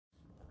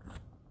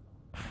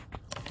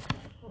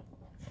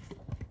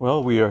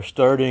Well, we are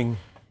starting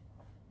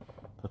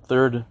the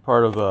third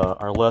part of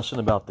our lesson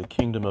about the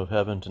kingdom of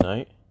heaven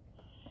tonight.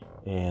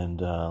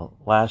 And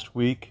last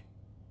week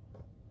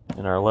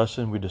in our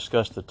lesson, we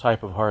discussed the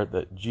type of heart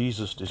that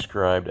Jesus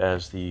described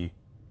as the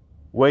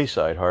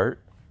wayside heart.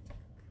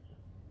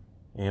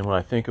 And when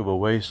I think of a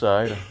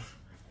wayside,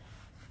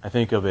 I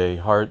think of a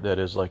heart that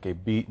is like a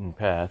beaten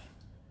path.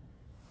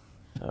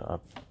 A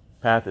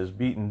path is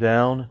beaten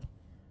down,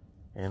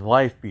 and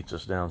life beats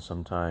us down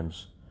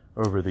sometimes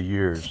over the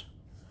years.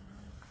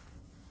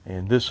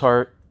 And this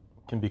heart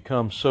can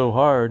become so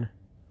hard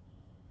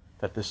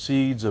that the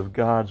seeds of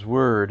God's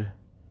Word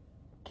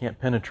can't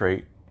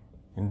penetrate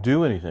and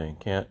do anything,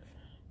 can't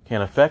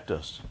affect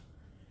us.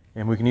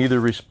 And we can either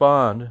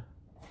respond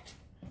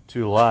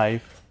to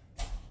life,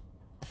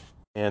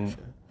 and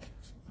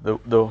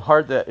the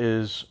heart that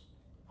is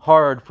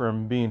hard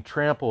from being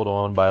trampled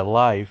on by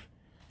life,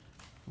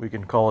 we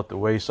can call it the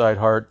wayside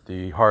heart,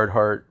 the hard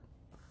heart.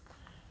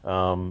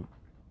 And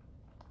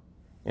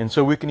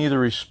so we can either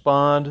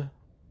respond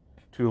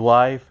to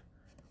life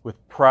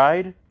with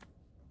pride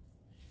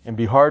and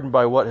be hardened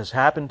by what has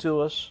happened to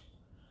us,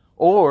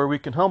 or we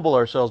can humble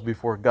ourselves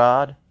before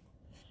God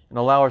and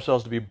allow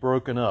ourselves to be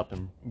broken up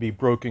and be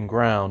broken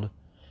ground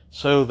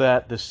so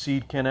that the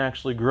seed can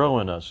actually grow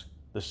in us,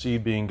 the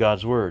seed being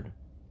God's Word.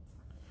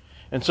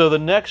 And so the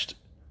next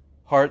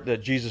heart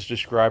that Jesus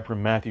described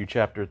from Matthew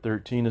chapter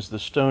 13 is the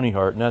stony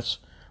heart, and that's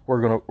we're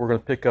going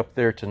to pick up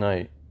there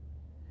tonight.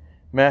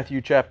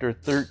 Matthew chapter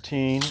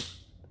 13,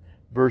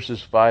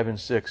 verses 5 and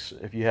 6,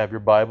 if you have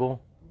your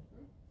Bible.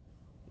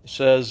 It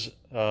says,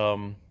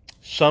 some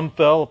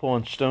fell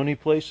upon stony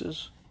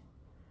places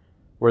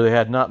where they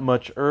had not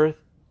much earth,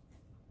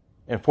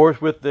 and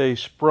forthwith they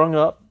sprung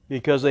up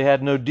because they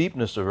had no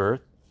deepness of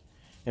earth.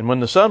 And when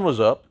the sun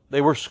was up,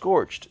 they were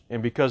scorched,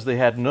 and because they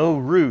had no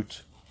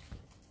root,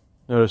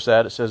 notice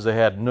that, it says they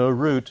had no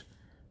root,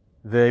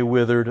 they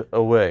withered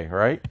away,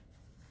 right?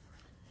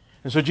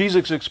 And so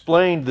Jesus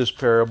explained this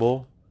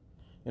parable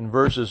in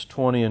verses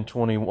 20 and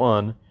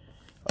 21.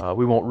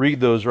 We won't read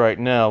those right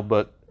now,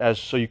 but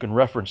so you can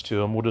reference to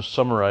them, we'll just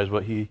summarize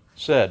what he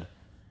said.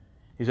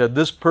 He said,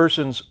 this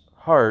person's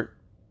heart,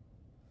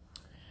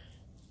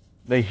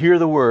 they hear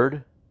the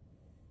word,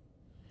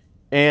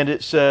 and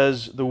it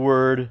says the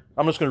word,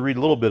 I'm just going to read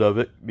a little bit of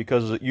it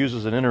because it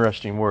uses an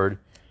interesting word.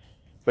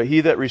 But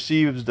he that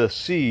receives the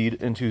seed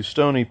into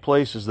stony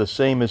places, the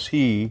same as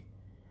he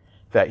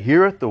that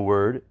heareth the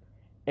word,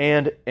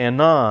 and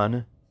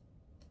anon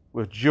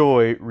with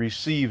joy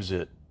receives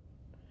it.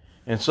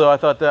 And so I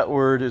thought that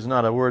word is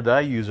not a word that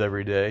I use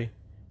every day.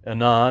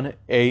 Anon,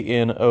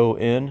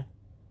 A-N-O-N.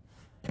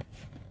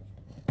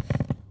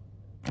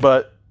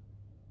 But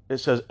it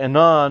says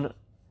anon,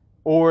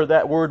 or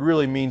that word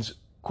really means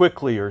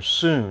quickly or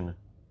soon.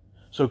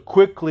 So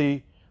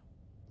quickly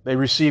they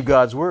receive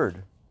God's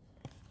word.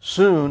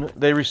 Soon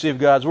they receive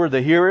God's word.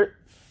 They hear it,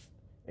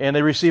 and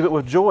they receive it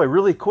with joy,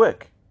 really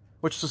quick,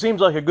 which seems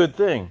like a good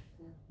thing,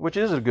 which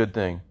is a good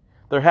thing.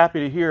 They're happy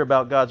to hear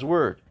about God's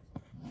word.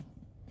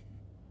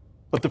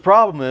 But the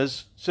problem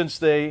is, since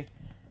they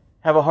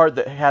have a heart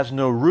that has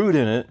no root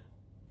in it,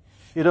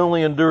 it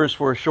only endures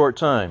for a short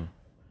time.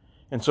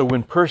 And so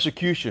when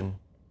persecution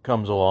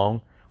comes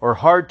along, or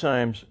hard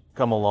times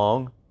come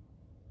along,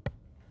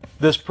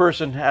 this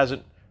person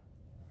hasn't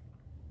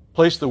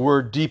placed the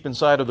word deep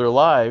inside of their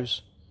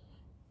lives,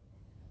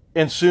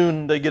 and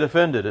soon they get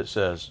offended, it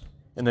says,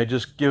 and they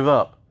just give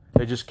up.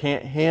 They just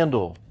can't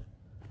handle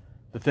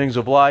the things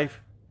of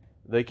life.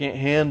 They can't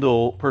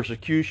handle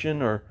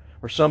persecution or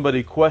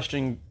somebody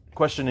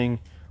questioning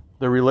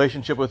their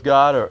relationship with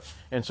God,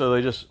 and so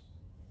they just,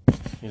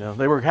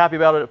 they were happy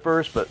about it at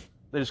first, but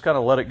they just kind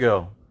of let it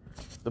go.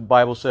 The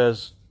Bible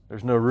says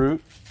there's no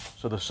root,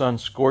 so the sun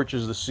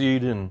scorches the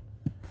seed and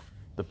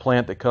the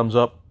plant that comes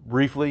up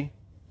briefly,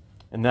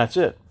 and that's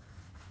it.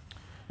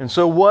 And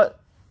so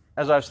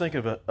as I was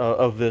thinking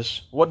of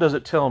this, what does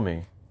it tell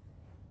me?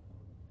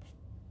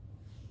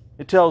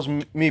 It tells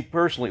me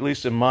personally, at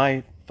least in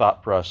my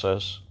thought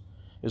process,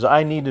 is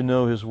I need to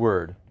know His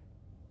Word.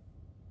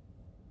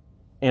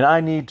 And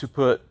I need to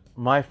put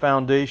my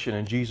foundation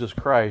in Jesus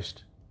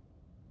Christ.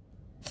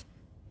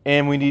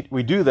 And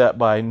we do that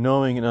by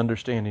knowing and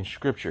understanding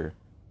Scripture.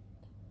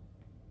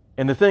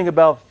 And the thing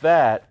about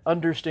that,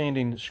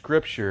 understanding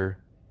Scripture,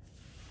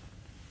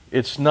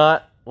 it's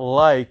not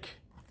like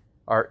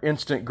our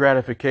instant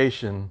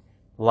gratification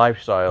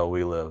lifestyle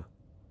we live.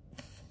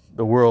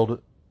 The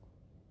world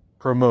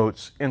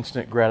promotes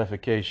instant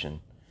gratification.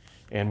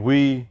 And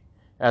we,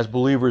 as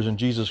believers in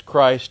Jesus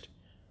Christ,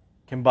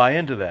 can buy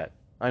into that.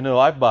 I know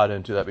I've bought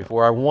into that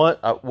before. I want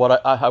what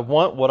I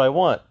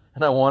want,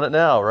 and I want it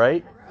now,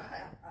 right?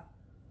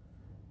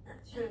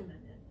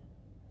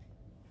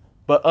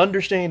 But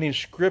understanding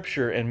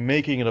Scripture and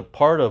making it a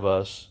part of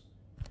us,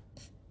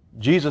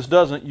 Jesus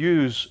doesn't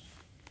use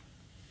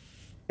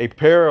a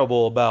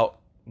parable about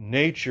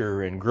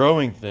nature and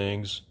growing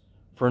things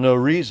for no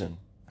reason.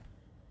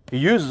 He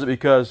uses it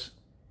because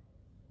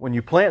when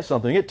you plant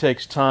something, it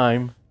takes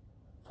time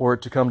for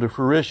it to come to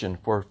fruition,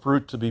 for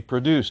fruit to be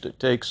produced. It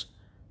takes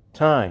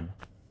time.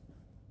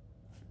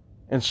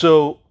 And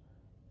so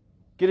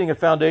getting a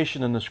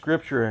foundation in the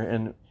Scripture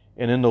and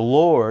in the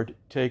Lord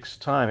takes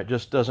time. It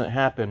just doesn't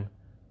happen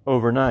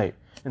overnight.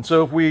 And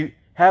so if we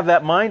have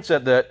that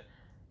mindset that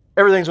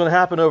everything's going to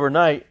happen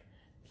overnight,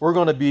 we're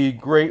going to be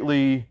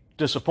greatly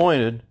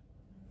disappointed.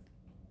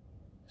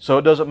 So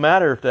it doesn't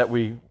matter if that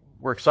we're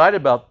excited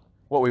about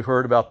what we've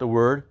heard about the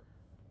Word.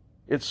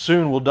 It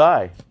soon will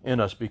die in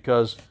us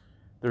because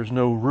there's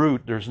no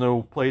root, there's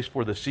no place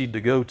for the seed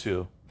to go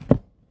to.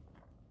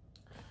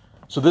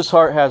 So this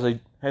heart has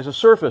a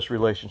surface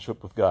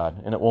relationship with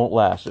God, and it won't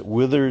last. It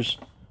withers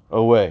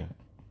away.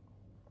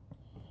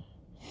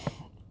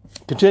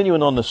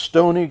 Continuing on the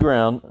stony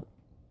ground,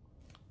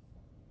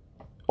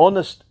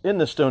 in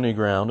the stony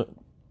ground,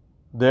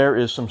 there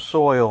is some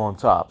soil on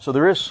top. So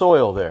there is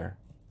soil there.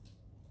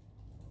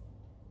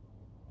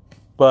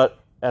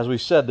 But as we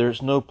said,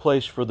 there's no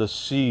place for the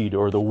seed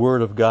or the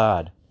Word of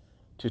God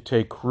to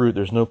take root.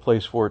 There's no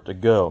place for it to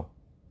go.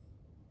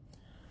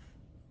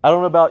 I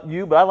don't know about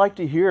you, but I like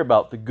to hear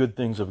about the good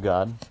things of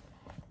God.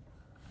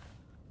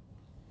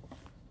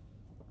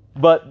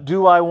 But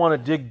do I want to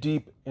dig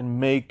deep and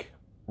make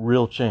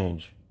real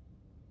change?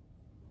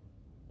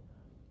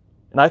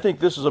 And I think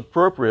this is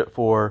appropriate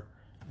for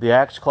the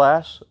Acts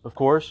class, of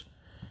course.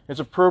 It's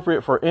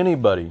appropriate for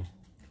anybody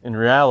in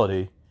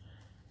reality.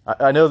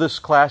 I know this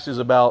class is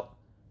about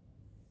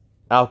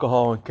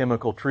alcohol and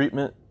chemical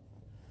treatment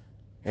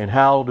and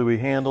how do we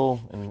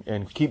handle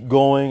and keep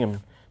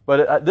going.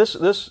 But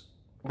this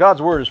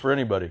God's Word is for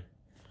anybody.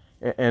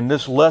 And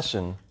this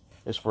lesson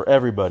is for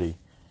everybody.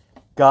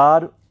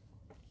 God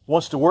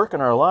wants to work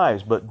in our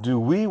lives, but do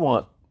we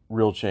want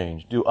real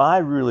change? Do I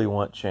really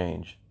want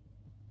change?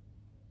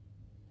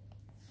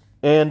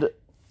 And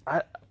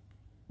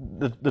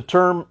the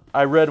term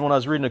I read when I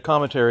was reading a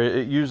commentary,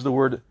 it used the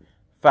word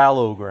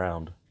fallow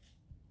ground.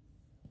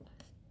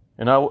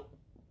 And I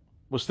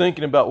was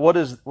thinking about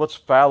what's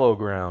fallow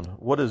ground?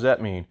 What does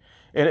that mean?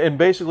 And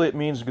basically it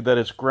means that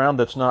it's ground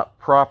that's not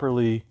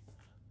properly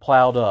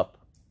plowed up,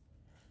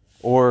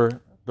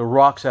 or the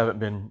rocks haven't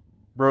been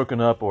broken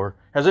up, or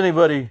has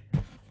anybody,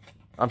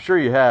 I'm sure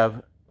you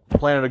have,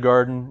 planted a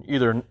garden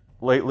either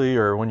lately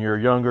or when you're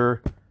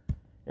younger.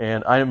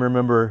 And I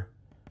remember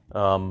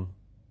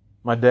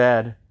my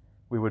dad,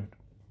 he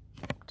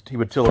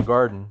would till a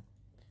garden.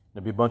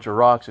 There'd be a bunch of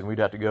rocks, and we'd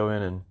have to go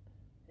in and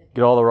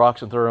get all the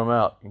rocks and throw them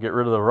out and get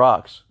rid of the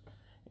rocks.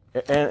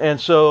 And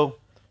so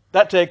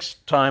that takes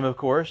time, of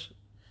course.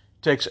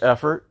 It takes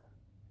effort.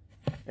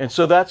 And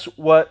so that's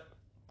what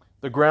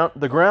the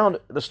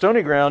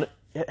stony ground,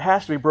 it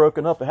has to be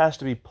broken up. It has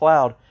to be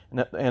plowed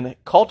and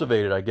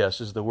cultivated, I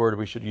guess, is the word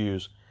we should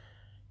use.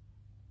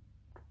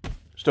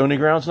 Stony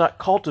ground's not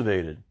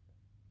cultivated.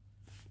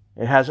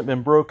 It hasn't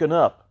been broken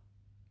up.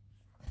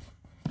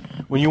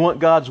 When you want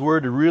God's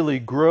Word to really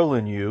grow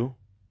in you,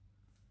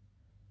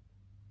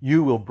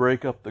 you will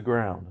break up the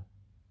ground.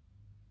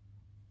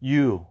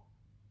 You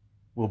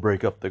will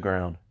break up the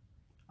ground.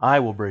 I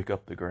will break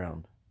up the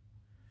ground.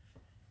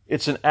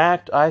 It's an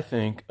act, I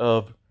think,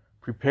 of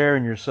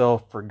preparing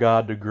yourself for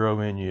God to grow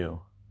in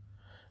you.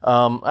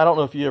 I don't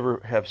know if you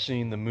ever have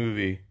seen the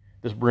movie.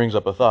 This brings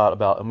up a thought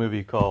about a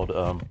movie called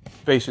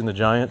Facing the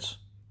Giants.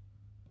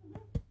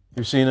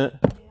 You've seen it?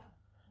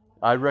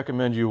 I'd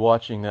recommend you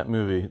watching that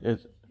movie.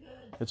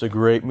 It's a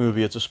great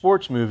movie. It's a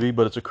sports movie,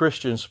 but it's a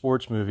Christian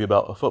sports movie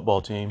about a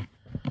football team.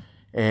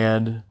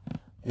 And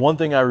one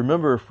thing I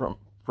remember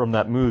from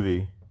that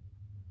movie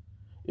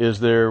is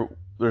there's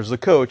the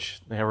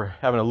coach. They were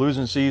having a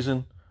losing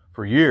season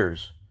for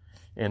years.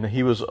 And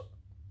he was,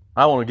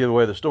 I don't want to give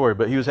away the story,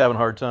 but he was having a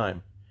hard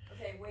time.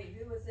 Okay, wait,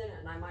 who was in it?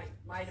 And I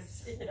might have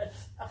seen it.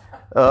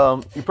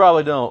 You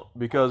probably don't,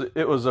 because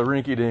it was a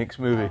rinky-dinks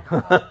movie.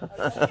 Even though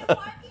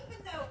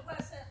it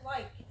wasn't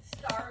like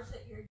stars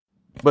that you're...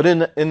 But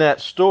in that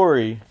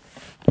story,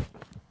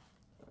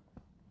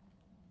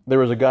 there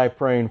was a guy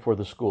praying for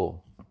the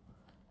school,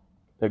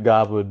 that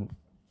God would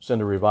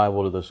send a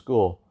revival to the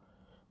school.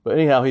 But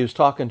anyhow, he was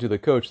talking to the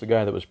coach, the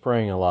guy that was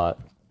praying a lot.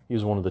 He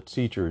was one of the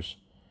teachers.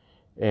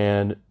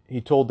 And he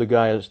told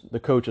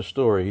the coach a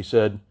story. He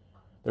said,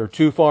 there were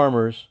two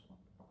farmers,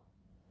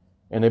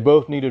 and they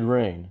both needed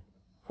rain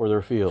for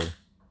their field.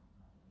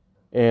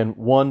 And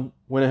one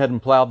went ahead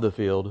and plowed the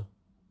field,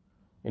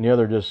 and the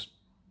other just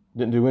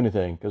didn't do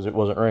anything because it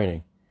wasn't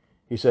raining.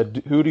 He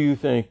said, who do you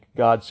think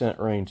God sent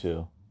rain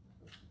to?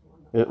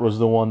 It was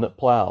the one that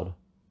plowed,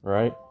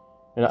 right?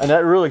 And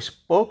that really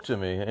spoke to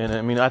me. And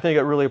I mean, I think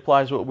it really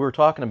applies to what we're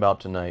talking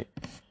about tonight.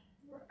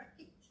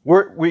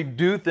 We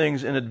do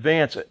things in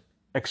advance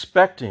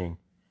expecting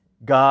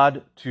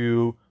God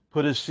to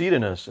put His seed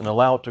in us and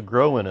allow it to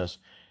grow in us.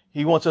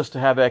 He wants us to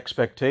have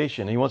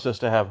expectation. He wants us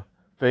to have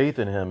faith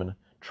in Him and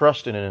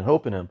trust in Him and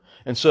hope in Him.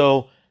 And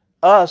so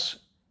us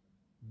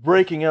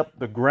breaking up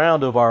the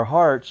ground of our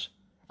hearts,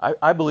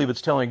 I believe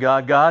it's telling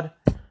God,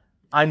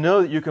 I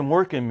know that you can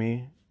work in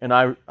me, and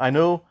I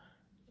know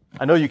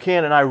you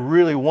can, and I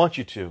really want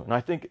you to. And I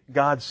think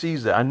God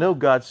sees that. I know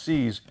God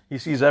sees. He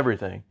sees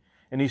everything.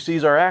 And He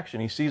sees our action.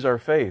 He sees our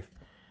faith.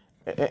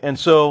 And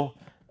so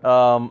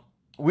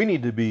we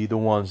need to be the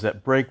ones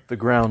that break the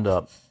ground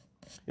up.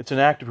 It's an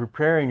act of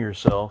preparing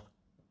yourself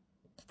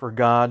for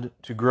God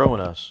to grow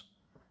in us.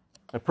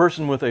 A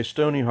person with a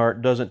stony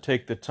heart doesn't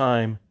take the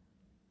time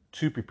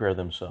to prepare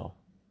themselves,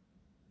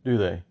 do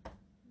they?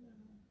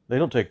 They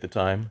don't take the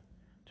time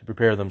to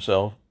prepare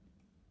themselves.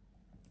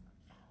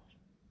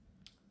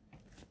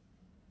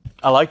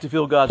 I like to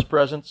feel God's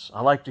presence.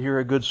 I like to hear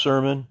a good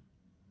sermon.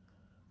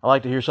 I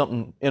like to hear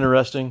something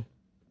interesting,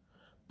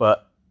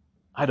 but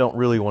I don't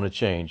really want to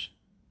change.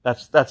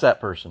 That's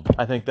that person.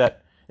 I think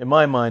that, in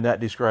my mind,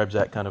 that describes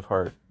that kind of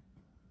heart.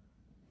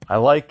 I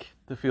like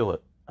to feel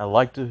it. I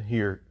like to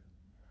hear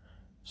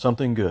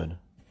something good,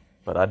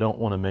 but I don't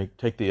want to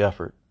take the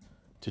effort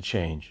to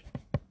change.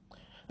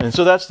 And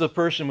so that's the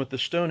person with the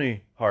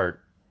stony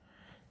heart.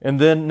 And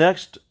then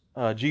next,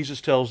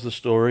 Jesus tells the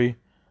story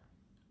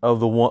of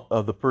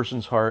the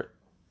person's heart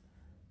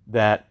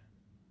that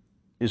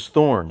is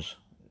thorns.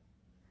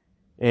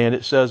 And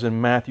it says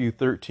in Matthew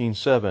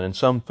 13:7, and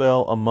some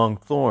fell among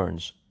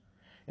thorns,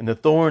 and the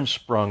thorns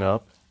sprung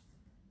up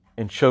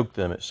and choked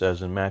them, it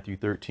says in Matthew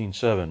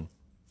 13:7.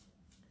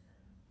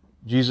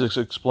 Jesus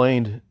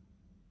explained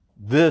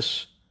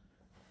this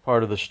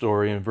part of the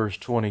story in verse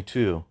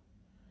 22.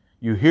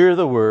 You hear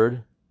the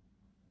word,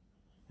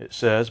 it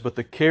says, but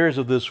the cares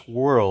of this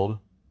world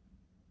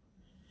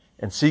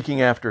and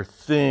seeking after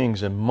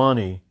things and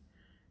money,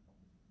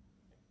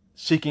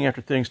 seeking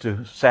after things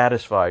to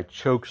satisfy,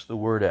 chokes the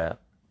word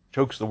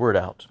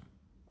out.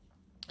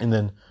 And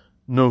then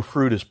no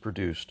fruit is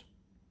produced.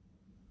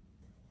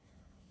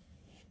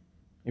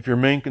 If your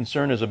main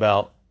concern is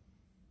about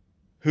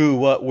who,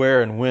 what,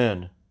 where, and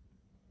when,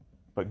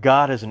 but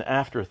God is an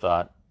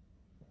afterthought,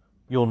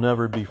 you'll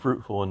never be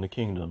fruitful in the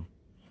kingdom.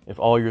 If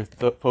all you're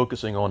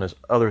focusing on is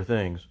other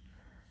things,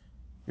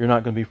 you're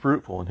not going to be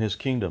fruitful in His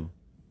kingdom.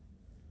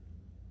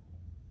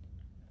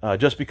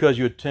 Just because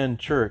you attend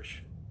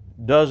church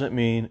doesn't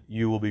mean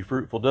you will be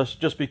fruitful.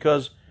 Just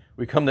because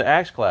we come to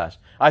Acts class.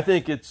 I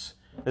think it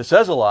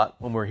says a lot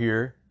when we're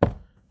here,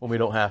 when we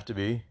don't have to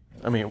be.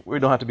 I mean, we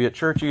don't have to be at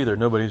church either.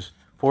 Nobody's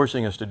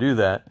forcing us to do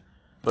that.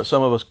 But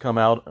some of us come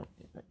out,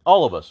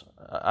 all of us.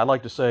 I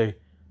like to say,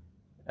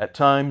 at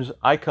times,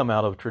 I come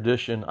out of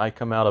tradition, I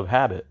come out of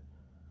habit.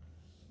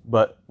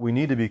 But we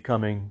need to be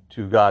coming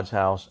to God's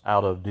house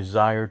out of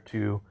desire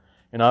to,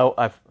 and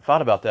I've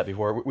thought about that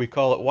before.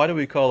 Why do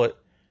we call it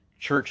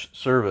church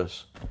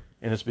service?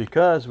 And it's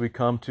because we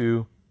come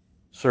to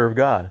serve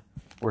God.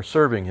 We're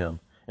serving Him.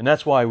 And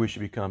that's why we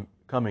should be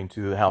coming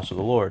to the house of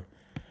the Lord.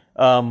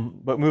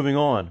 But moving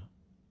on.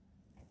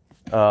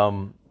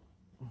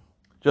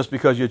 Just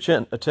because you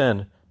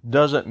attend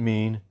doesn't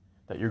mean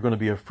that you're going to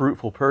be a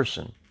fruitful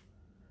person.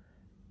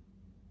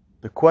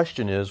 The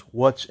question is,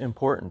 what's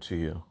important to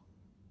you?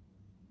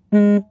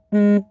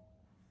 The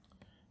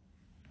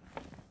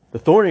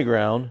thorny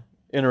ground,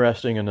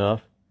 interesting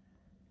enough,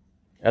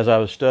 as I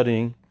was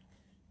studying,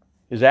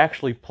 is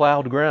actually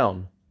plowed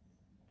ground.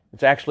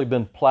 It's actually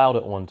been plowed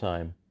at one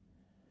time,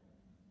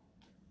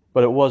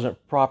 but it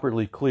wasn't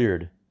properly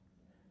cleared.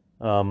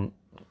 I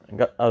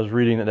was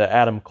reading the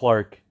Adam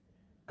Clarke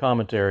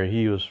commentary.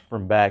 He was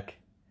from back,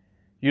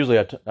 usually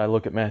I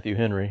look at Matthew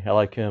Henry, I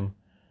like him,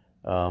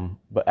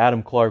 but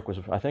Adam Clarke was,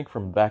 I think,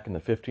 from back in the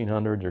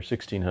 1500s or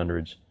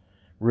 1600s,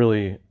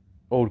 really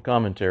old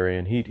commentary,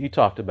 and he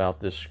talked about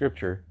this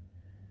scripture,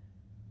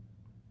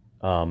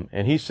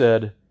 and he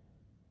said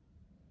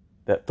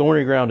that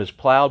thorny ground is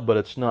plowed, but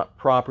it's not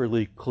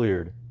properly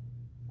cleared.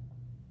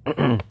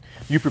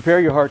 You prepare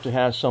your heart to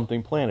have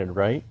something planted,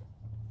 right?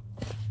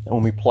 And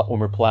when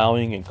we're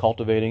plowing and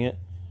cultivating it,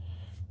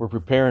 we're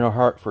preparing our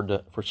heart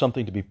for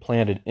something to be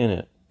planted in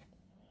it.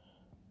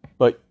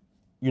 But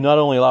you not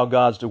only allow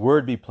God's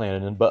word to be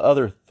planted in, but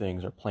other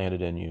things are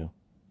planted in you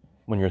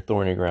when you're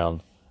thorny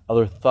ground.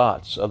 Other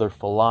thoughts, other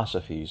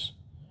philosophies,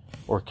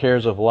 or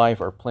cares of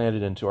life are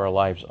planted into our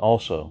lives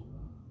also.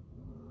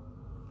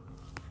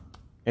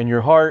 And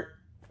your heart,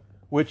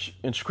 which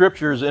in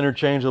Scripture is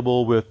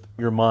interchangeable with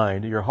your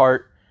mind, your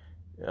heart,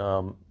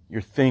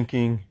 your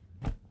thinking,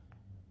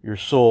 your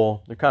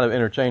soul, they're kind of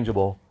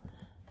interchangeable,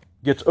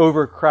 gets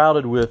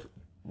overcrowded with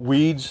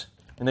weeds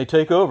and they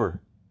take over.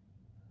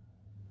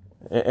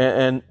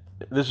 And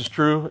this is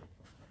true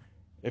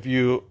if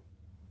you,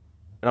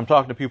 and I'm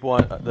talking to people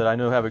that I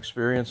know have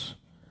experience,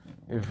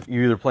 if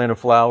you either planted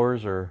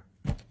flowers or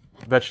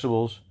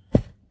vegetables,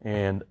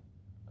 and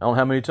I don't know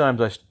how many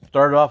times I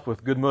started off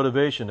with good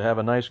motivation to have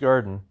a nice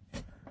garden,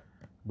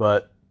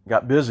 but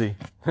got busy,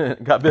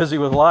 got busy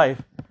with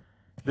life,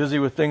 busy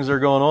with things that are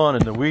going on,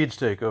 and the weeds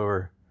take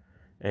over.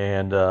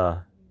 And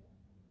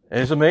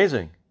it's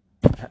amazing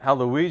how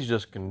the weeds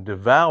just can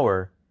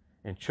devour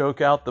and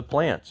choke out the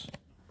plants.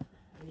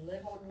 You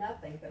live on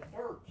nothing but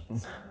dirt.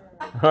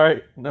 All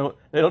right, no,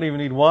 they don't even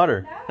need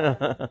water.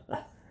 No.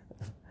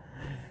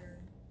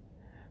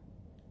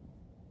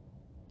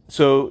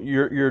 So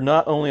you're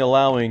not only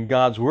allowing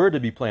God's word to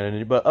be planted in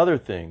you, but other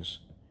things.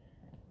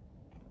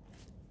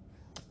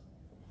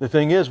 The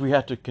thing is, we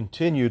have to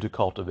continue to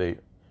cultivate.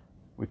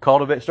 We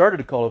started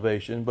a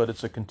cultivation, but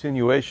it's a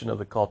continuation of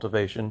the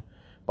cultivation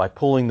by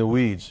pulling the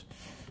weeds.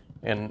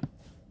 And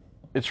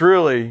it's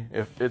really,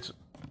 if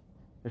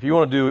you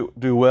want to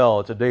do well,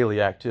 it's a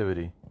daily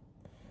activity,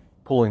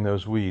 pulling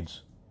those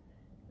weeds.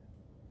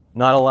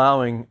 Not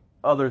allowing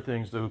other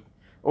things to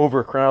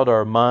overcrowd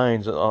our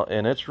minds,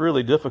 and it's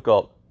really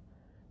difficult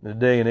in the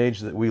day and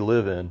age that we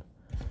live in,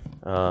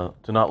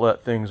 to not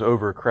let things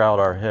overcrowd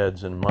our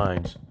heads and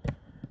minds.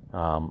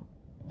 And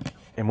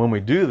when we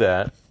do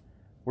that,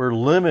 we're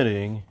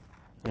limiting,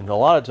 and a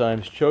lot of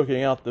times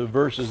choking out the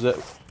verses that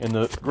in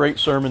the great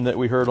sermon that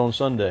we heard on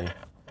Sunday.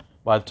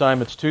 By the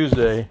time it's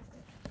Tuesday,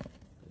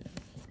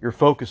 your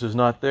focus is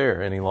not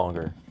there any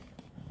longer.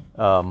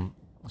 So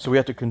we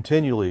have to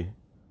continually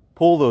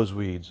pull those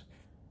weeds.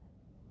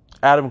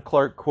 Adam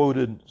Clark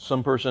quoted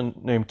some person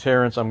named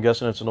Terence, I'm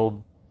guessing it's an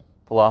old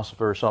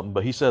philosopher or something,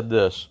 but he said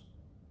this: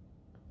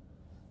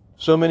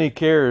 "So many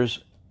cares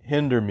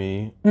hinder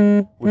me,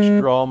 which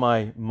draw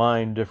my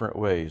mind different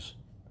ways."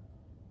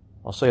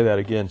 I'll say that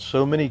again.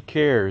 So many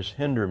cares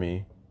hinder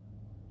me,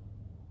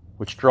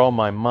 which draw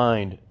my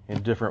mind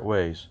in different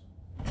ways.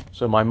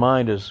 So my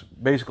mind is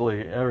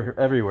basically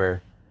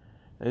everywhere.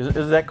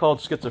 Is that called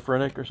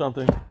schizophrenic or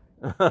something?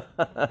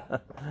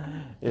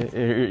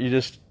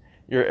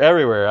 You're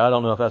everywhere. I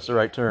don't know if that's the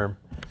right term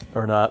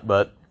or not,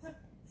 but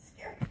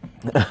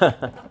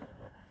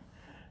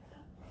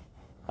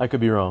I could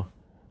be wrong.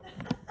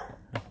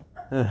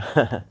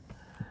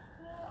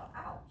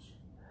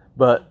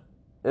 But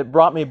it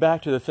brought me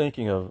back to the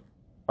thinking of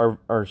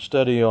our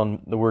study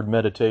on the word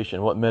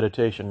meditation, what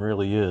meditation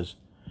really is.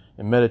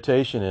 And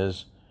meditation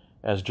is,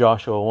 as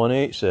Joshua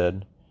 1:8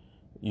 said,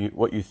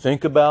 what you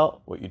think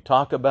about, what you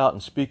talk about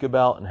and speak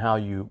about, and how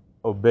you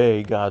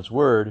obey God's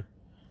word.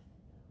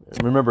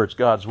 Remember, it's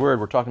God's word.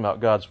 We're talking about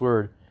God's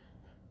word.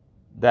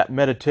 That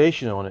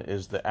meditation on it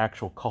is the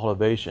actual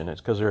cultivation. It's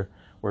because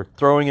we're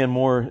throwing in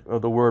more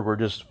of the word. We're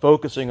just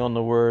focusing on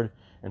the word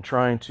and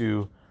trying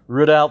to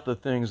rid out the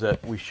things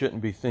that we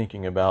shouldn't be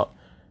thinking about.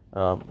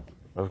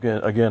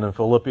 Again, in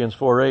Philippians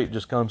 4:8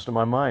 just comes to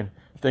my mind.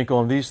 Think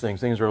on these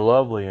things. Things are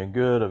lovely and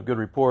good, of good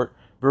report,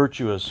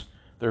 virtuous.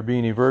 If there be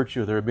any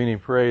virtue, if there be any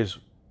praise,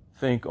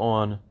 think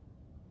on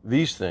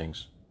these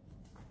things.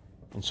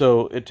 And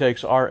so it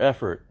takes our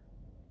effort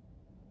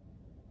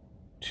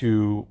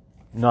to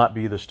not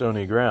be the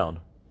stony ground.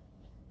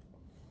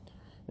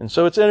 And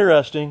so it's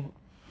interesting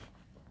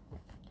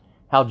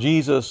how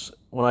Jesus,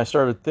 when I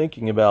started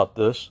thinking about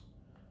this,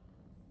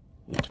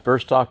 he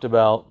first talked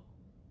about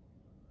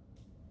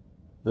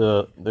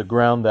the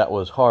ground that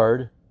was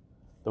hard,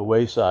 the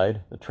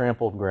wayside, the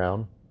trampled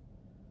ground.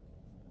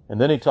 And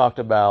then he talked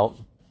about,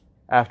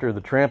 after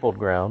the trampled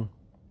ground,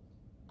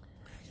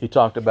 he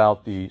talked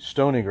about the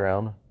stony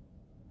ground.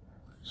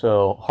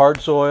 So hard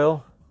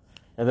soil,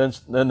 and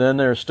then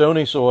there's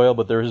stony soil,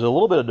 but there's a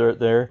little bit of dirt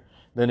there.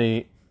 Then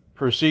he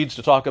proceeds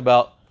to talk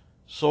about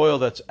soil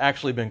that's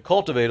actually been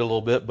cultivated a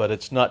little bit, but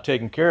it's not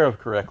taken care of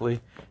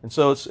correctly. And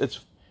so it's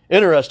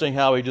interesting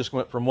how he just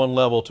went from one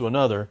level to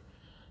another,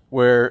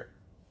 where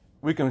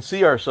we can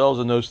see ourselves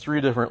in those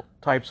three different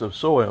types of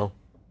soil.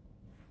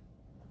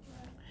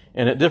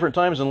 And at different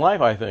times in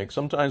life, I think,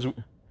 sometimes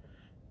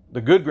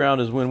the good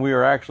ground is when we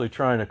are actually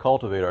trying to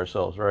cultivate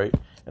ourselves, right?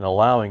 And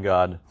allowing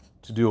God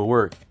to do a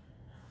work.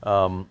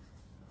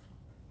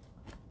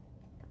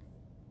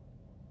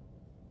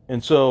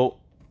 And so,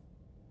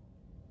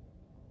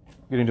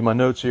 getting to my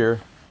notes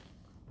here,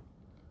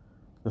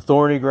 the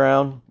thorny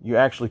ground, you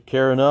actually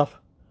care enough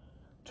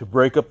to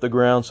break up the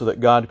ground so that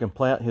God can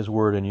plant His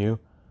word in you,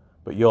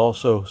 but you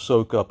also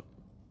soak up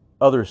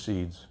other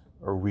seeds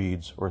or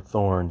weeds or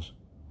thorns.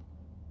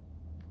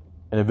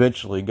 And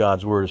eventually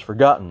God's word is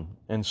forgotten.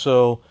 And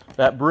so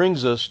that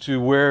brings us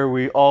to where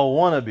we all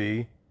want to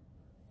be,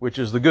 which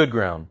is the good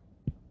ground.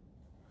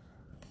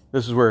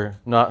 This is where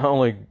not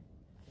only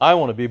I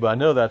want to be, but I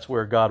know that's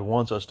where God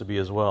wants us to be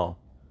as well.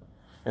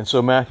 And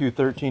so Matthew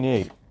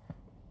 13:8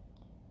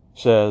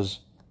 says,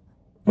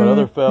 "But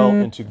other fell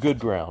into good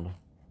ground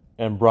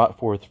and brought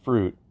forth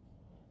fruit,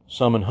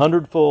 some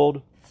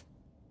 100-fold,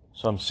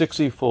 some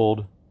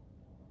 60-fold,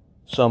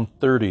 some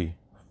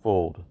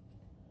 30-fold."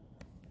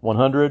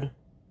 100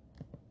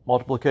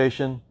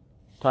 multiplication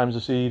times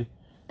the seed,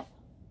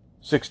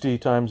 60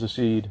 times the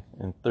seed,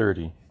 and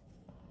 30.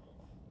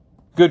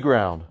 Good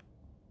ground.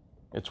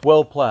 It's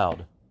well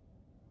plowed.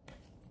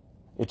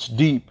 It's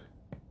deep.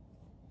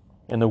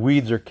 And the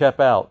weeds are kept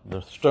out.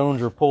 The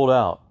stones are pulled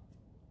out.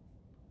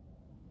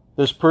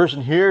 This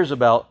person hears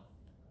about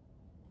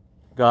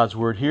God's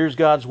word, hears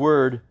God's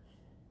word,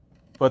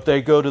 but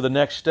they go to the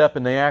next step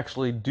and they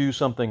actually do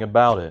something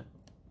about it.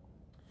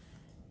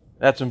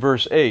 That's in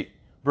verse 8.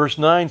 Verse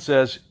 9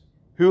 says,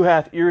 "Who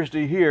hath ears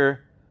to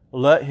hear,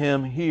 let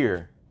him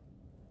hear."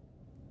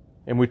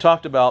 And we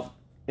talked about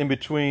in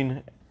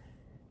between,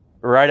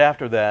 right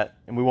after that,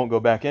 and we won't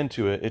go back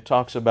into it, it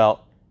talks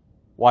about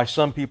why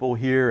some people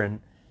hear and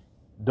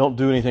don't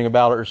do anything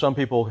about it, or some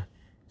people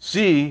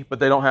see but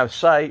they don't have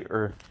sight,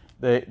 or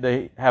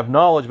they have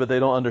knowledge but they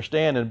don't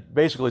understand. And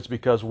basically it's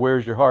because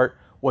where's your heart?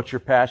 What's your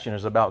passion?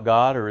 Is it about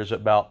God, or is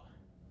it about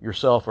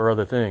yourself or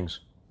other things?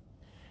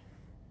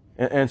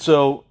 And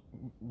so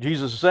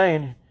Jesus is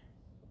saying,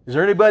 is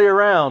there anybody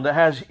around that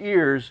has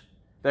ears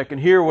that can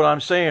hear what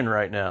I'm saying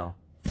right now?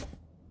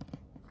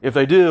 If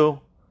they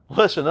do,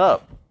 listen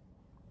up.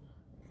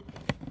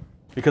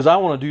 Because I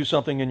want to do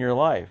something in your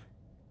life.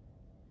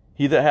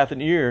 He that hath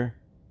an ear,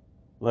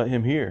 let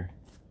him hear.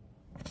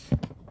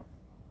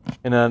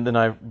 And then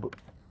I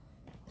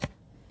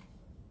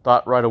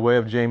thought right away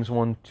of James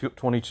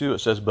 1:22. It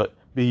says, but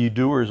be ye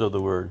doers of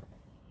the word,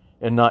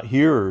 and not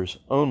hearers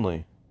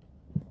only.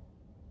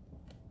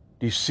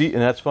 And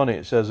that's funny,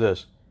 it says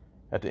this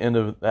at the end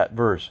of that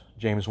verse,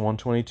 James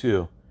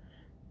 1:22.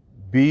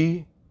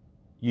 Be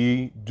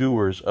ye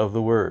doers of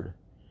the word,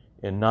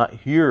 and not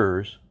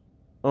hearers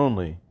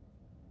only.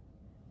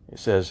 It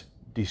says,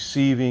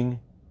 deceiving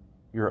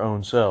your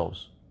own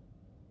selves.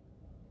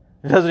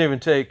 It doesn't even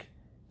take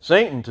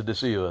Satan to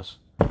deceive us,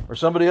 or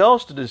somebody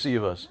else to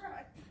deceive us.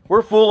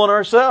 We're fooling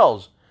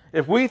ourselves.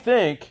 If I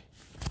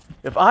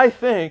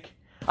think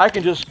I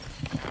can just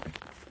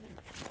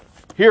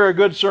hear a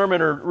good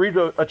sermon or read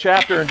a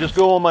chapter and just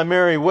go on my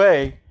merry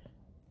way,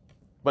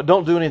 but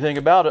don't do anything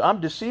about it, I'm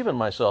deceiving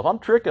myself. I'm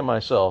tricking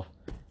myself.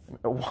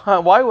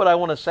 Why would I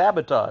want to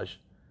sabotage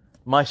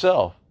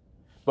myself?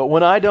 But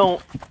when I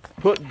don't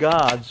put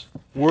God's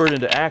word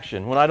into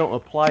action, when I don't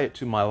apply it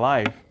to my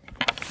life,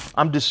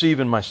 I'm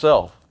deceiving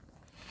myself.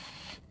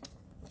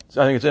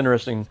 So I think it's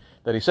interesting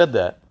that he said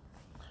that.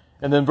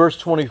 And then verse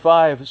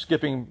 25,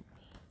 skipping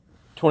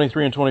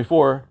 23 and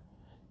 24,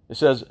 it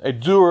says, a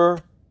doer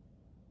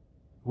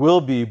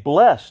will be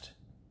blessed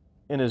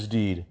in his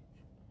deed.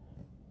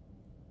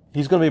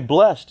 He's going to be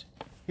blessed.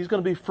 He's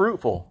going to be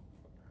fruitful.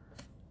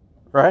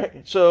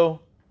 Right?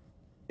 So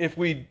if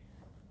we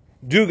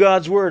do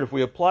God's word, if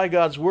we apply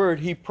God's word,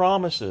 he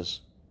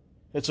promises.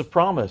 It's a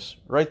promise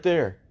right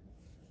there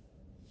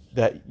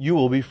that you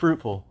will be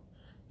fruitful.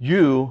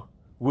 You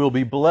will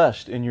be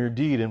blessed in your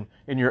deed. And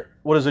in your,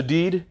 what is a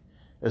deed?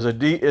 Is a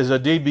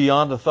deed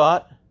beyond a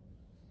thought?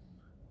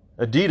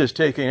 A deed is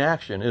taking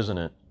action, isn't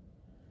it?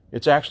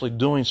 It's actually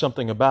doing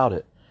something about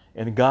it.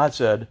 And God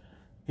said,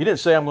 he didn't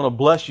say, I'm going to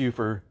bless you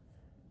for,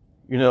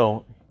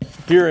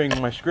 hearing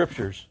my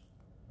scriptures,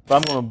 but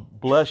I'm going to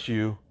bless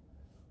you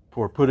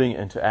for putting it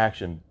into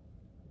action.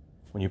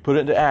 When you put it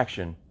into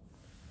action,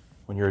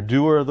 when you're a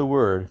doer of the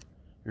word,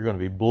 you're going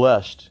to be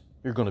blessed.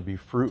 You're going to be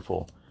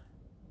fruitful.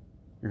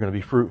 You're going to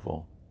be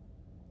fruitful.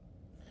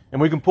 And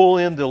we can pull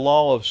in the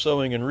law of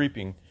sowing and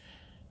reaping.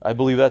 I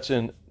believe that's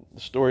in the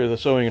story of the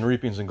sowing and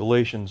reapings in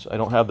Galatians. I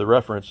don't have the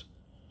reference,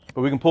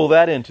 but we can pull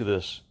that into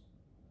this.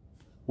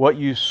 What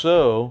you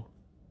sow,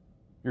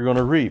 you're going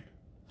to reap.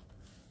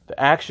 The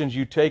actions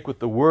you take with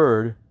the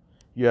word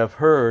you have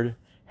heard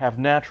have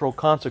natural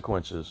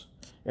consequences.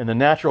 And the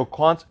natural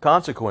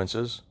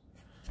consequences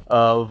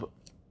of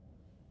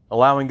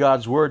allowing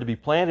God's word to be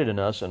planted in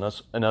us and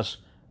us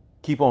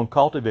keep on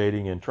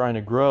cultivating and trying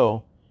to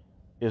grow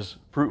is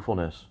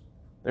fruitfulness.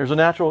 There's a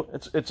natural,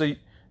 it's a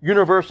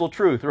universal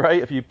truth,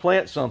 right? If you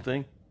plant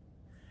something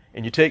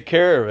and you take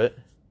care of it,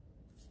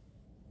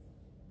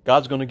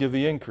 God's going to give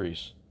the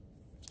increase.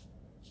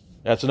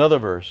 That's another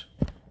verse.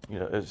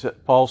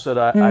 Paul said,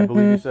 I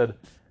believe he said,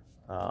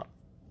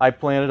 I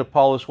planted,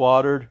 Apollos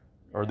watered,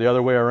 or the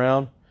other way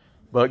around,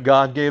 but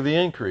God gave the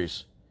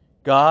increase.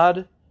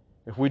 God,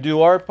 if we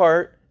do our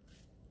part,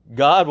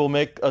 God will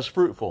make us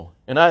fruitful.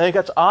 And I think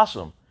that's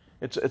awesome.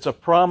 It's a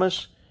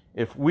promise.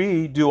 If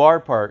we do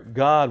our part,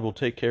 God will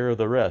take care of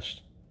the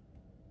rest.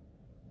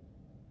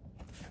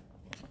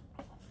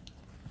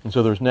 And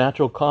so there's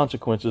natural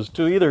consequences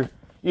to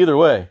either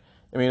way.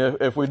 I mean,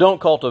 if we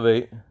don't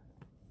cultivate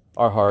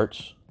our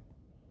hearts,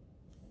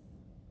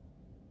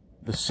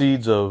 the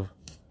seeds of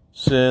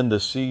sin, the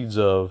seeds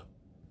of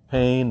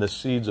pain, the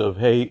seeds of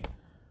hate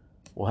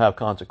will have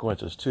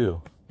consequences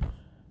too.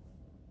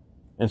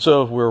 And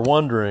so if we're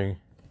wondering,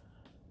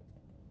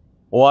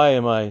 why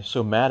am I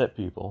so mad at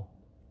people?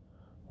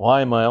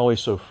 Why am I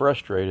always so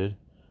frustrated?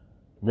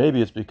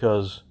 Maybe it's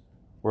because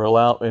we're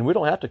allowed, and we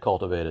don't have to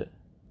cultivate it.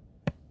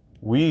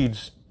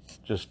 Weeds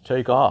just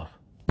take off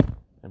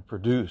and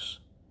produce,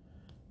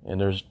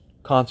 and there's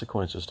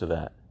consequences to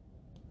that.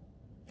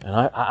 And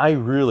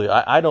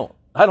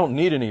I don't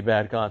need any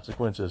bad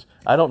consequences.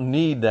 I don't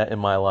need that in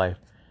my life.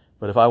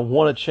 But if I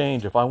want to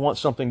change, if I want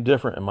something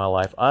different in my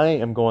life, I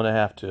am going to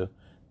have to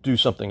do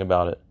something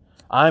about it.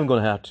 I'm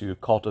going to have to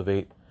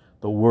cultivate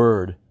the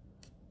word.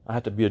 I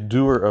have to be a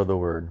doer of the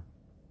word.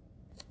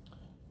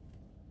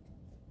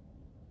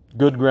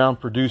 Good ground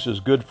produces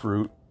good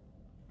fruit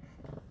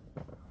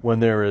when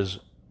there is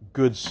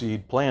good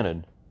seed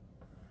planted.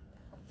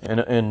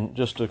 And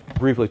just to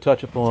briefly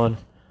touch upon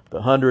the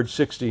 100,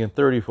 60, and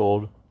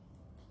 30-fold,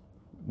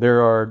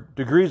 there are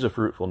degrees of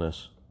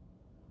fruitfulness.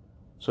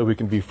 So we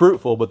can be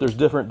fruitful, but there's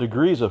different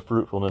degrees of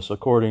fruitfulness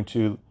according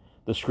to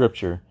the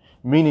scripture.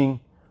 Meaning,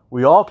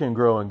 we all can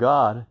grow in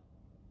God,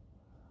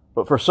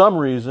 but for some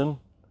reason,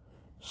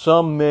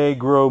 some may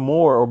grow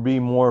more or be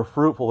more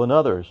fruitful than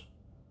others.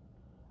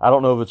 I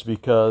don't know if it's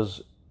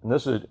because,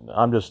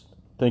 I'm just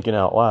thinking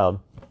out loud,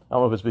 I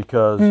don't know if it's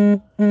because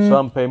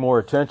some pay more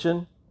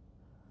attention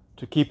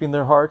to keeping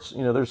their hearts.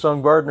 There's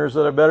some gardeners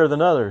that are better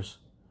than others.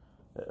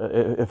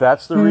 If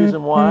that's the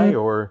reason why,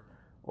 or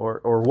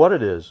what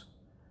it is.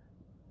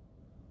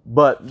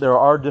 But there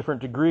are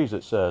different degrees,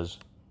 it says.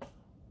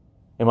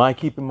 Am I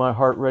keeping my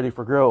heart ready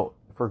for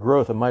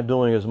growth? Am I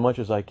doing as much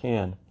as I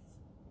can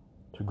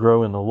to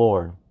grow in the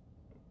Lord?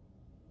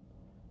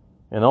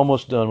 And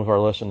almost done with our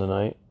lesson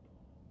tonight.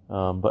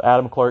 But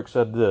Adam Clark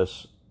said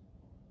this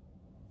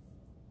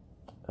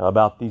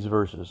about these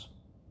verses.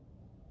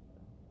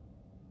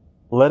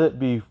 Let it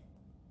be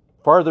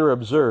farther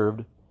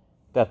observed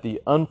that the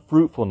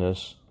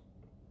unfruitfulness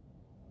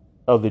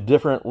of the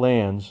different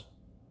lands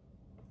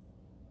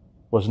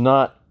was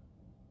not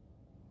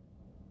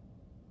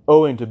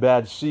owing to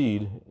bad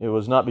seed. It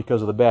was not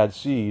because of the bad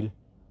seed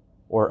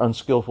or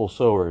unskillful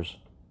sowers.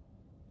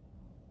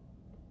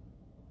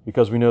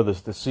 Because we know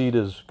this, the seed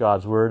is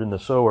God's word and the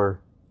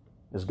sower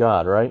is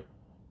God, right?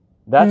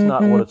 That's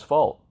not what it's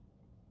fault.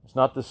 It's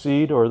not the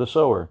seed or the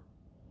sower.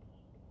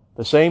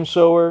 The same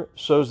sower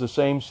sows the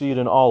same seed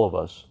in all of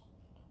us,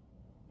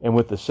 and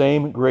with the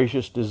same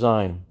gracious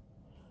design.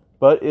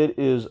 But it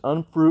is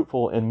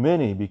unfruitful in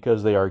many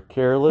because they are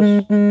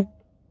careless. I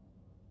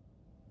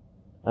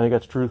think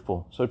that's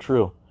truthful, so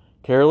true.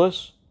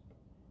 Careless,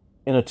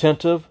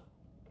 inattentive,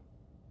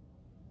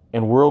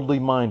 and worldly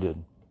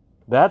minded.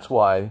 That's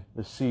why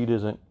the seed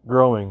isn't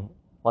growing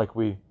like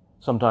we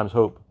sometimes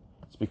hope.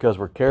 It's because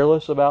we're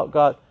careless about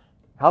God.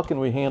 How can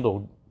we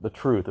handle the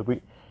truth?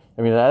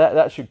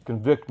 That should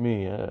convict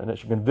me, and it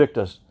should convict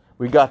us.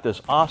 We got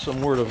this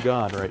awesome Word of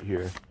God right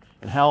here.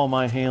 And how am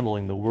I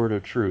handling the Word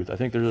of truth? I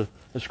think there's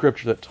a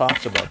scripture that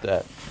talks about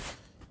that.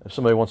 If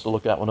somebody wants to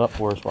look that one up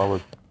for us while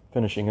we're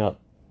finishing up.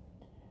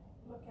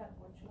 Look at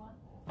which one?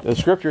 The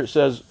scripture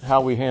says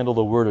how we handle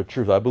the Word of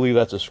truth. I believe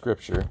that's a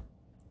scripture.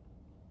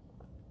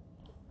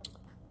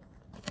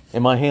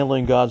 Am I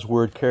handling God's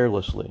Word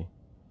carelessly?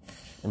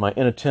 Am I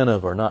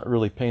inattentive or not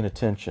really paying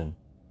attention?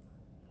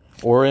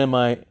 Or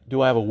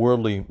do I have a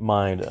worldly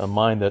mind, a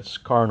mind that's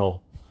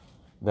carnal,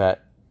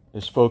 that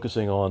is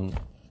focusing on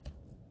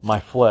my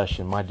flesh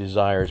and my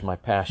desires, my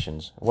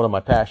passions? What am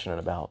I passionate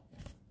about?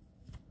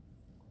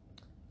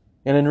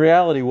 And in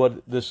reality,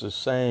 what this is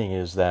saying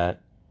is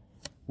that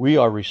we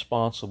are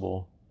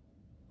responsible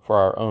for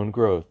our own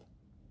growth.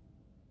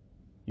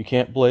 You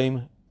can't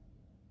blame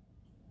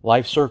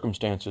life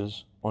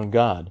circumstances on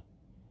God.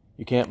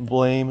 You can't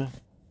blame,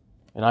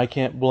 and I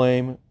can't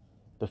blame,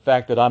 the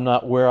fact that I'm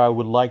not where I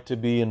would like to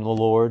be in the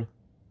Lord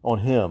on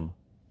Him.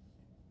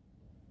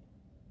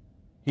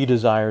 He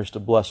desires to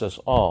bless us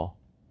all.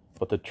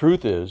 But the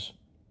truth is,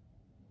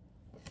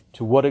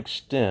 to what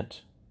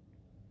extent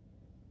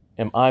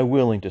am I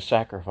willing to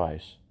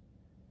sacrifice?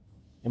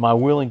 Am I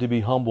willing to be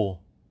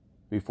humble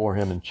before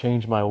Him and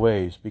change my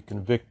ways, be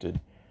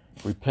convicted,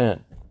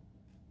 repent,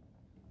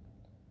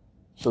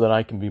 so that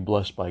I can be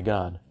blessed by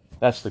God?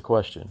 That's the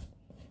question.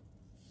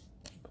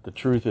 But the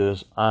truth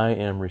is, I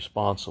am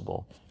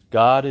responsible.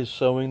 God is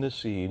sowing the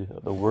seed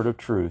of the Word of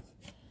truth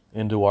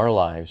into our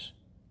lives.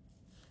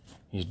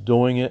 He's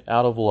doing it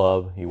out of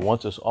love. He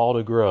wants us all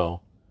to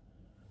grow.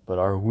 But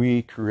are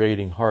we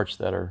creating hearts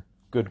that are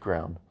good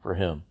ground for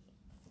Him?